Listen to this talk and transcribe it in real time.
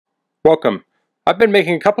Welcome. I've been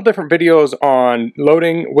making a couple different videos on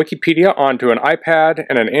loading Wikipedia onto an iPad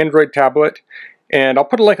and an Android tablet, and I'll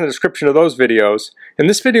put a link in the description of those videos. In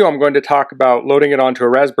this video I'm going to talk about loading it onto a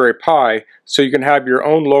Raspberry Pi so you can have your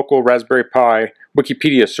own local Raspberry Pi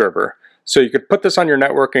Wikipedia server. So you could put this on your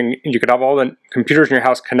network and you could have all the computers in your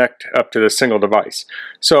house connect up to this single device.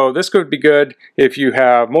 So this could be good if you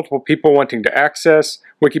have multiple people wanting to access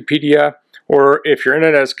Wikipedia, or if your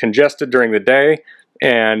internet is congested during the day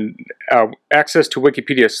and access to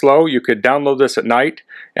Wikipedia is slow, you could download this at night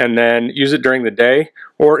and then use it during the day.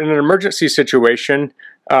 Or in an emergency situation,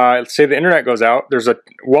 let's say the internet goes out, there's a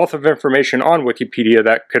wealth of information on Wikipedia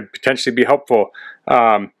that could potentially be helpful,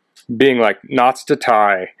 being like knots to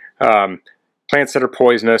tie, plants that are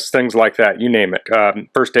poisonous, things like that, you name it,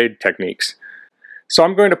 first aid techniques. So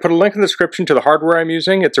I'm going to put a link in the description to the hardware I'm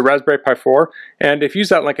using. It's a Raspberry Pi 4, and if you use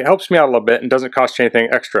that link, it helps me out a little bit and doesn't cost you anything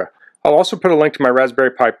extra. I'll also put a link to my Raspberry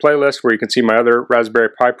Pi playlist where you can see my other Raspberry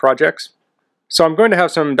Pi projects. So I'm going to have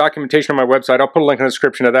some documentation on my website. I'll put a link in the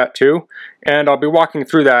description of that too, and I'll be walking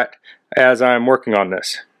through that as I'm working on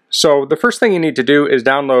this. So the first thing you need to do is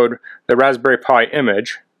download the Raspberry Pi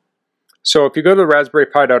image. So if you go to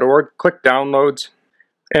raspberrypi.org, click Downloads,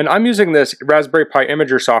 and I'm using this Raspberry Pi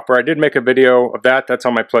Imager software. I did make a video of that, that's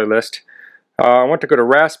on my playlist. I want to go to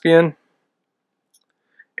Raspbian,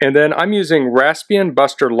 and then I'm using Raspbian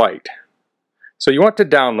Buster Lite. So you want to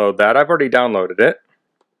download that. I've already downloaded it.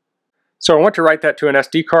 So I want to write that to an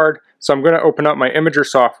SD card, so I'm going to open up my Imager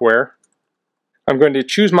software. I'm going to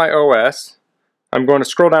choose my OS. I'm going to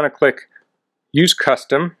scroll down and click Use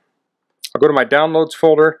Custom. I'll go to my Downloads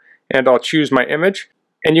folder and I'll choose my image.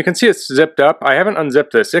 And you can see it's zipped up. I haven't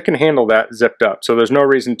unzipped this. It can handle that zipped up, so there's no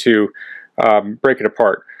reason to break it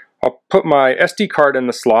apart. I'll put my SD card in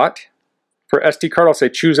the slot. For SD card, I'll say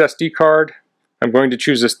choose SD card. I'm going to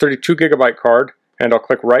choose this 32 gigabyte card, and I'll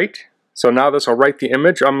click write. So now this will write the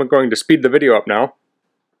image. I'm going to speed the video up now.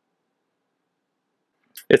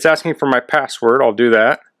 It's asking for my password. I'll do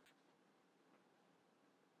that.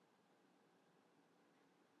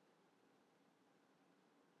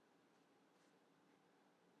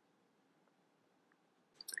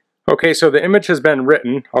 Okay, so the image has been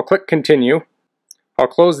written. I'll click continue. I'll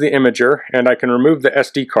close the imager and I can remove the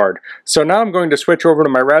SD card. So now I'm going to switch over to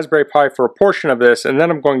my Raspberry Pi for a portion of this, and then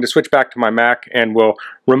I'm going to switch back to my Mac and we'll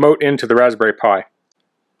remote into the Raspberry Pi.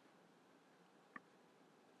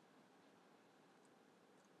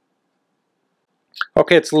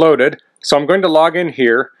 Okay, it's loaded. So I'm going to log in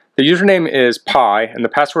here. The username is Pi and the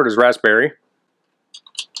password is Raspberry.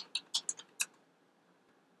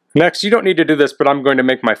 Next, you don't need to do this, but I'm going to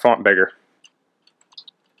make my font bigger.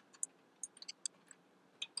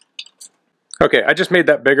 Okay, I just made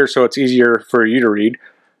that bigger so it's easier for you to read.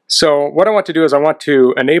 So what I want to do is I want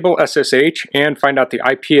to enable SSH and find out the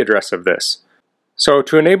IP address of this. So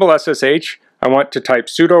to enable SSH, I want to type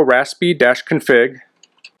sudo raspi-config.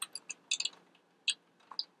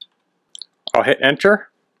 I'll hit enter.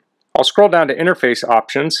 I'll scroll down to interface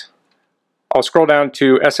options. I'll scroll down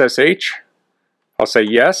to SSH. I'll say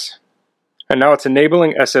yes. And now it's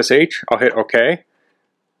enabling SSH. I'll hit OK.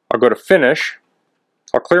 I'll go to finish.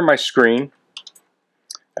 I'll clear my screen.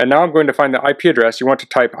 And now I'm going to find the IP address. You want to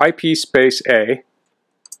type IP space A.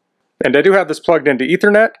 And I do have this plugged into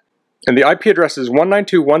Ethernet, and the IP address is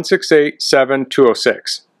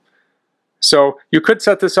 192.168.7.206. So you could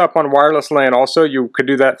set this up on wireless LAN also. You could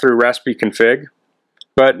do that through raspi-config.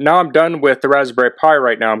 But now I'm done with the Raspberry Pi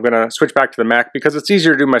right now. I'm going to switch back to the Mac because it's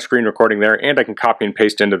easier to do my screen recording there, and I can copy and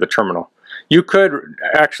paste into the terminal. You could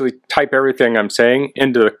actually type everything I'm saying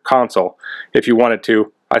into the console if you wanted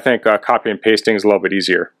to. I think copy and pasting is a little bit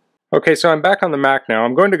easier. Okay, so I'm back on the Mac now.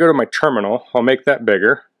 I'm going to go to my terminal. I'll make that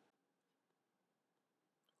bigger.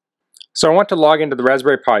 So I want to log into the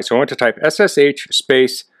Raspberry Pi. So I want to type SSH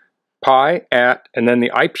space pi at and then the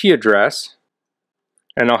IP address,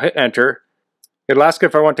 and I'll hit enter. It'll ask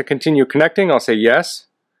if I want to continue connecting. I'll say yes,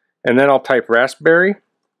 and then I'll type Raspberry.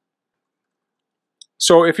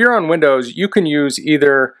 So if you're on Windows, you can use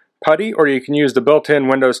either PuTTY or you can use the built-in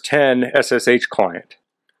Windows 10 SSH client.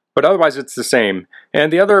 But otherwise it's the same.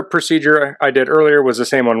 And the other procedure I did earlier was the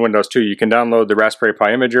same on Windows too. You can download the Raspberry Pi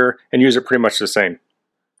Imager and use it pretty much the same.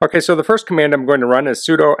 Okay, so the first command I'm going to run is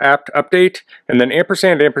sudo apt update and then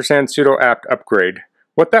ampersand sudo apt upgrade.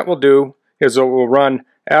 What that will do is it will run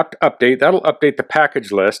apt update. That'll update the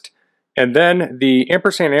package list. And then the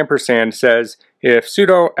ampersand says if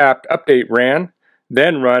sudo apt update ran,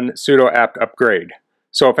 then run sudo apt upgrade.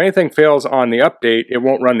 So if anything fails on the update, it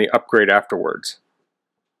won't run the upgrade afterwards.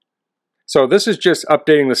 So this is just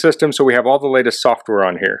updating the system so we have all the latest software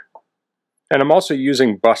on here. And I'm also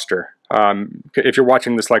using Buster. If you're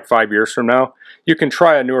watching this like 5 years from now, you can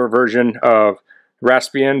try a newer version of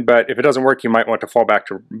Raspbian, but if it doesn't work, you might want to fall back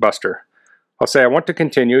to Buster. I'll say I want to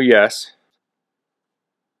continue, yes.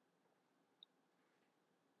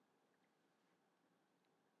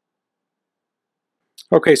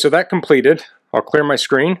 Okay, so that completed. I'll clear my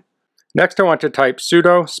screen. Next I want to type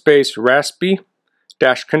sudo space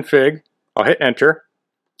raspi-config. I'll hit enter.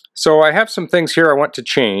 So I have some things here I want to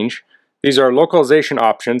change. These are localization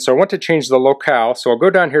options. So I want to change the locale. So I'll go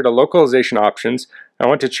down here to localization options. I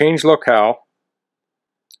want to change locale.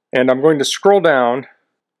 And I'm going to scroll down.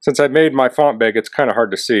 Since I've made my font big, it's kind of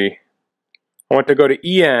hard to see. I want to go to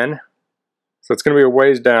EN. So it's going to be a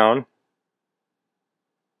ways down.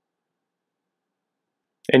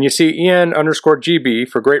 And you see EN_GB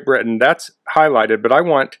for Great Britain. That's highlighted, but I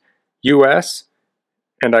want US.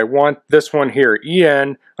 And I want this one here,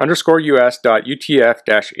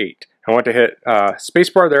 EN_US.UTF-8. I want to hit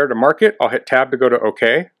spacebar there to mark it. I'll hit tab to go to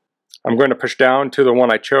OK. I'm going to push down to the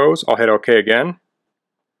one I chose. I'll hit OK again.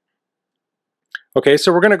 Okay,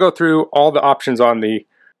 so we're going to go through all the options on the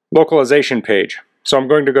localization page. So I'm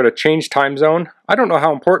going to go to change time zone. I don't know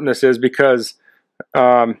how important this is because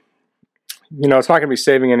you know, it's not going to be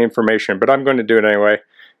saving any information, but I'm going to do it anyway.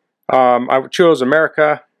 I chose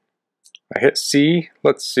America. I hit C.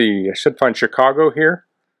 Let's see, I should find Chicago here.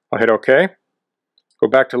 I'll hit OK. Go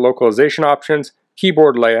back to localization options,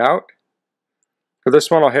 keyboard layout. For this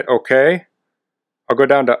one, I'll hit OK. I'll go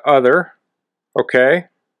down to other. OK.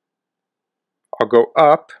 I'll go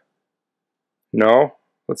up. No.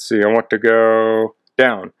 Let's see, I want to go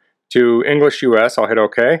down to English US. I'll hit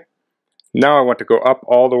OK. Now I want to go up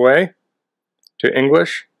all the way to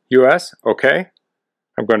English US. OK.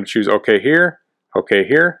 I'm going to choose OK here. OK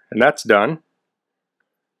here, and that's done.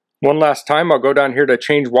 One last time, I'll go down here to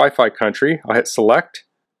change Wi-Fi country. I'll hit select,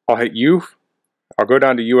 I'll hit U, I'll go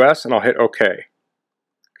down to US, and I'll hit OK.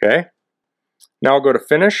 Okay. Now I'll go to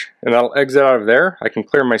finish, and that'll exit out of there. I can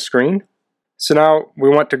clear my screen. So now we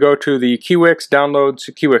want to go to the Kiwix downloads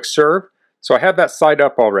Kiwix serve. So I have that site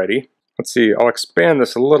up already. Let's see, I'll expand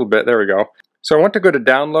this a little bit. There we go. So I want to go to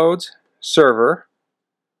downloads, server.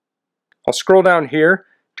 I'll scroll down here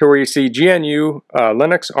to where you see GNU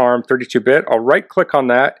Linux ARM 32-bit. I'll right click on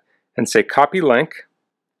that and say copy link.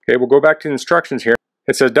 Okay, we'll go back to the instructions here.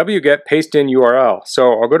 It says wget paste in URL.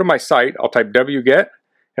 So I'll go to my site, I'll type wget,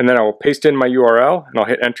 and then I will paste in my URL and I'll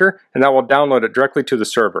hit enter, and that will download it directly to the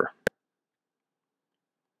server.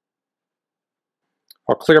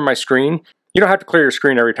 I'll clear my screen. You don't have to clear your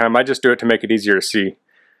screen every time, I just do it to make it easier to see.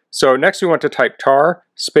 So next we want to type tar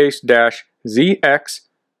space dash zxvf.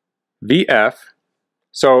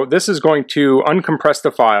 So this is going to uncompress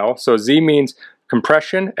the file. So Z means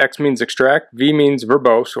compression, X means extract, V means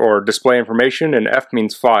verbose or display information, and F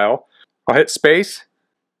means file. I'll hit space,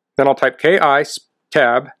 then I'll type KI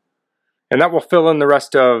tab, and that will fill in the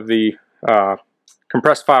rest of the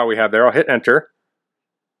compressed file we have there. I'll hit enter.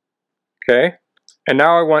 Okay, and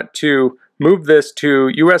now I want to move this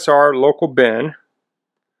to USR local bin.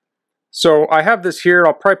 So I have this here,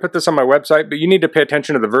 I'll probably put this on my website, but you need to pay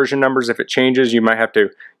attention to the version numbers. If it changes, you might have to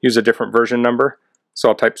use a different version number. So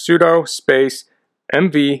I'll type sudo space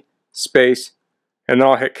mv space, and then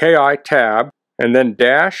I'll hit ki tab, and then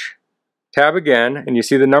dash tab again, and you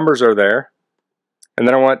see the numbers are there. And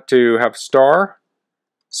then I want to have star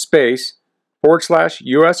space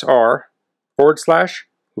 /USR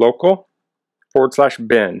 /local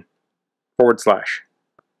 /bin /,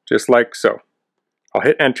 just like so. I'll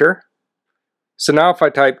hit enter. So now if I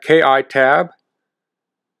type ki tab,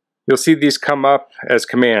 you'll see these come up as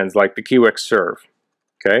commands like the Kiwix serve.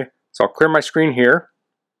 Okay, so I'll clear my screen here.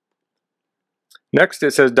 Next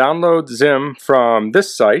it says download Zim from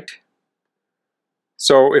this site.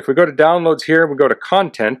 So if we go to downloads here, we go to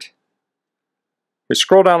content. We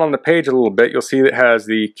scroll down on the page a little bit, you'll see it has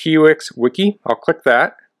the Kiwix Wiki. I'll click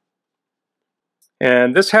that.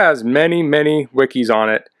 And this has many, many wikis on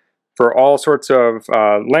it for all sorts of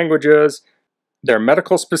languages. There are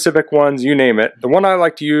medical specific ones, you name it. The one I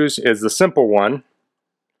like to use is the simple one.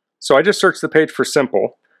 So I just search the page for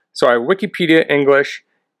simple. So I have Wikipedia English,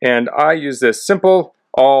 and I use this simple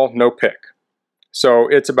all no pick. So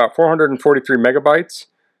it's about 443 megabytes.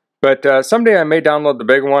 But someday I may download the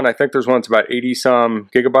big one. I think there's one that's about 80 some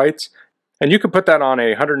gigabytes. And you can put that on a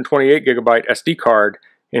 128 gigabyte SD card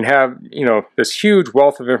and have, you know, this huge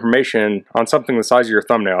wealth of information on something the size of your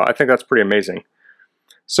thumbnail. I think that's pretty amazing.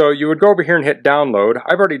 So you would go over here and hit download.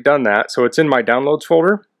 I've already done that, so it's in my downloads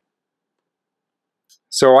folder.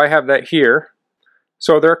 So I have that here.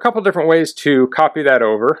 So there are a couple different ways to copy that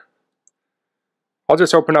over. I'll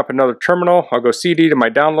just open up another terminal. I'll go CD to my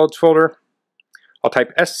downloads folder. I'll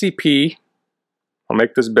type SCP, I'll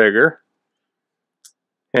make this bigger,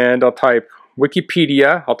 and I'll type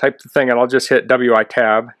Wikipedia, I'll type the thing and I'll just hit WI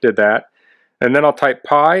tab, did that. And then I'll type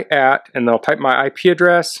pi at, and then I'll type my IP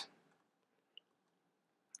address,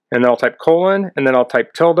 and then I'll type colon, and then I'll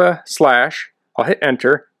type tilde slash, I'll hit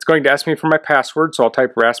enter. It's going to ask me for my password, so I'll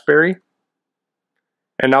type raspberry,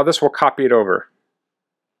 and now this will copy it over.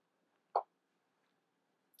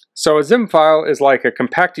 So a zim file is like a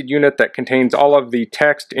compacted unit that contains all of the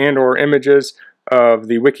text and or images of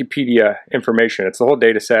the Wikipedia information. It's the whole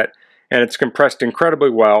data set, and it's compressed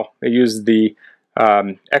incredibly well. They use the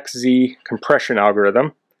XZ compression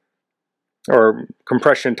algorithm, or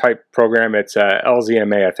compression type program. It's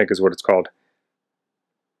LZMA, I think is what it's called.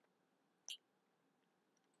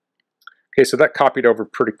 Okay, so that copied over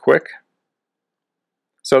pretty quick.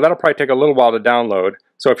 So that'll probably take a little while to download.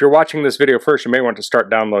 So if you're watching this video first, you may want to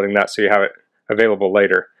start downloading that so you have it available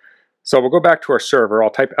later. So we'll go back to our server. I'll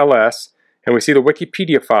type ls, and we see the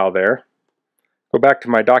Wikipedia file there. Go back to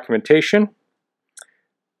my documentation.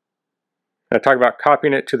 I talk about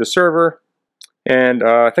copying it to the server, and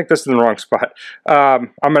I think this is in the wrong spot.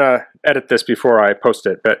 I'm going to edit this before I post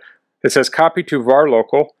it, but it says copy to var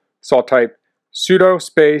local, so I'll type sudo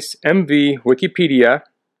space mv Wikipedia,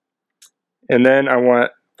 and then I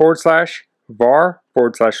want /var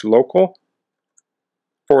 /local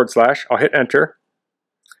 /, I'll hit enter.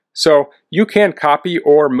 So you can copy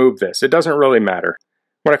or move this. It doesn't really matter.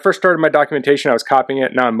 When I first started my documentation, I was copying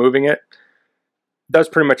it, now I'm moving it. It does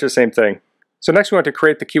pretty much the same thing. So next we want to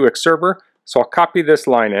create the Kiwix server. So I'll copy this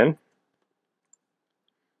line in.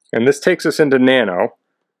 And this takes us into Nano.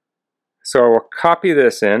 So we'll copy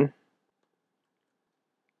this in.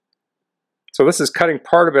 So this is cutting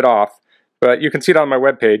part of it off, but you can see it on my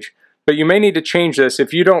webpage. But you may need to change this.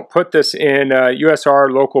 If you don't put this in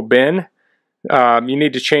USR local bin, you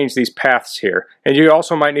need to change these paths here. And you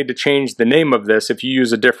also might need to change the name of this if you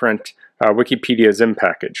use a different Wikipedia zim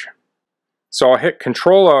package. So I'll hit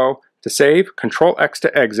Control-O to save, Control-X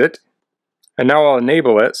to exit, and now I'll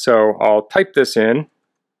enable it. So I'll type this in.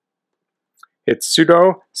 It's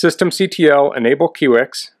sudo systemctl enable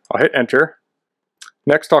Kiwix. I'll hit enter.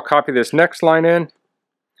 Next I'll copy this next line in.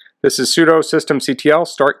 This is sudo systemctl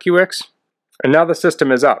start Kiwix, and now the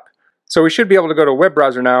system is up. So we should be able to go to a web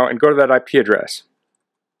browser now and go to that IP address.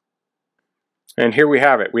 And here we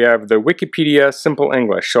have it. We have the Wikipedia Simple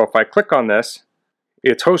English. So if I click on this,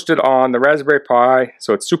 it's hosted on the Raspberry Pi,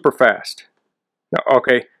 so it's super fast.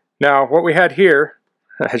 Okay, now what we had here,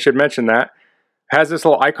 I should mention that, has this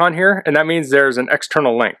little icon here, and that means there's an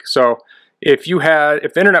external link. So if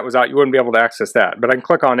the internet was out, you wouldn't be able to access that, but I can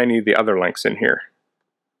click on any of the other links in here.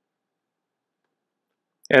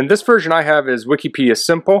 And this version I have is Wikipedia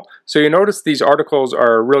Simple, so you notice these articles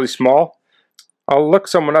are really small. I'll look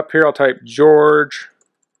someone up here. I'll type George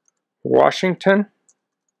Washington.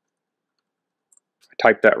 I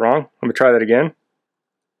typed that wrong. Let me try that again.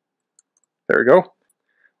 There we go.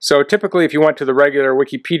 So typically if you went to the regular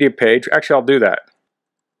Wikipedia page, actually I'll do that.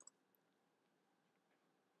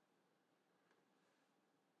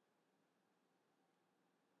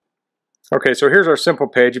 Okay, so here's our simple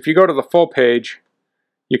page. If you go to the full page,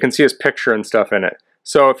 you can see his picture and stuff in it.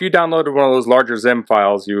 So if you downloaded one of those larger zim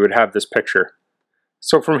files, you would have this picture.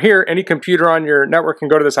 So from here, any computer on your network can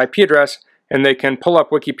go to this IP address and they can pull up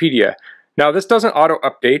Wikipedia. Now this doesn't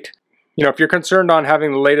auto-update. You know, if you're concerned on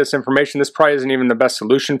having the latest information, this probably isn't even the best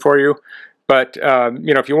solution for you. But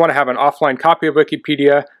you know, if you want to have an offline copy of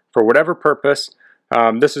Wikipedia for whatever purpose,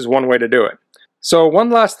 this is one way to do it. So one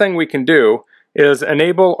last thing we can do is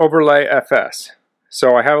enable overlay FS.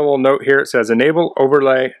 So I have a little note here. It says enable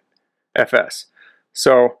overlay FS.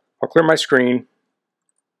 So I'll clear my screen.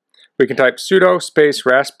 We can type sudo space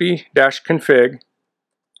raspi-config.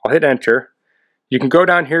 I'll hit enter. You can go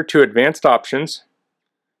down here to advanced options.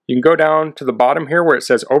 You can go down to the bottom here where it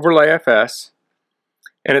says overlay FS,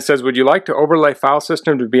 and it says would you like to overlay file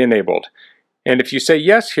system to be enabled? And if you say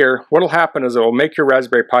yes here, what will happen is it will make your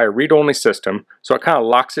Raspberry Pi a read-only system, so it kind of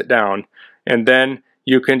locks it down, and then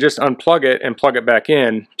you can just unplug it and plug it back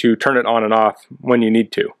in to turn it on and off when you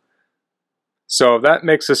need to. So that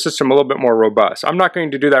makes the system a little bit more robust. I'm not going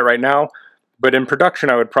to do that right now, but in production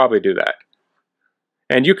I would probably do that.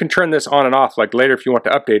 And you can turn this on and off, like later if you want to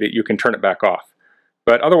update it, you can turn it back off.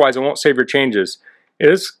 But otherwise it won't save your changes.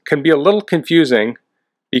 It can be a little confusing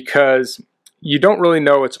because you don't really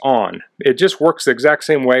know it's on. It just works the exact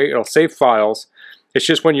same way. It'll save files. It's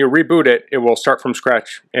just when you reboot it, it will start from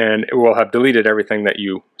scratch and it will have deleted everything that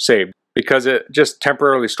you saved because it just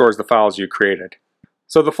temporarily stores the files you created.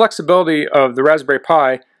 So the flexibility of the Raspberry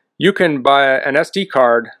Pi, you can buy an SD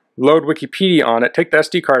card, load Wikipedia on it, take the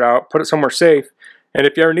SD card out, put it somewhere safe, And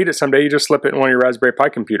if you ever need it someday, you just slip it in one of your Raspberry Pi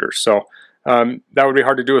computers. So that would be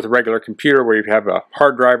hard to do with a regular computer where you have a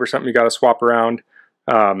hard drive or something you got to swap around.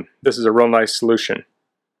 This is a real nice solution.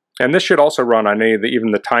 And this should also run on any of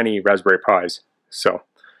even the tiny Raspberry Pis. So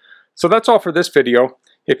that's all for this video.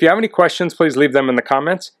 If you have any questions, please leave them in the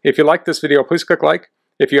comments. If you like this video, please click like.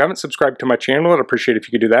 If you haven't subscribed to my channel, I'd appreciate it if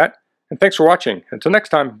you could do that. And thanks for watching. Until next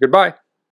time, goodbye.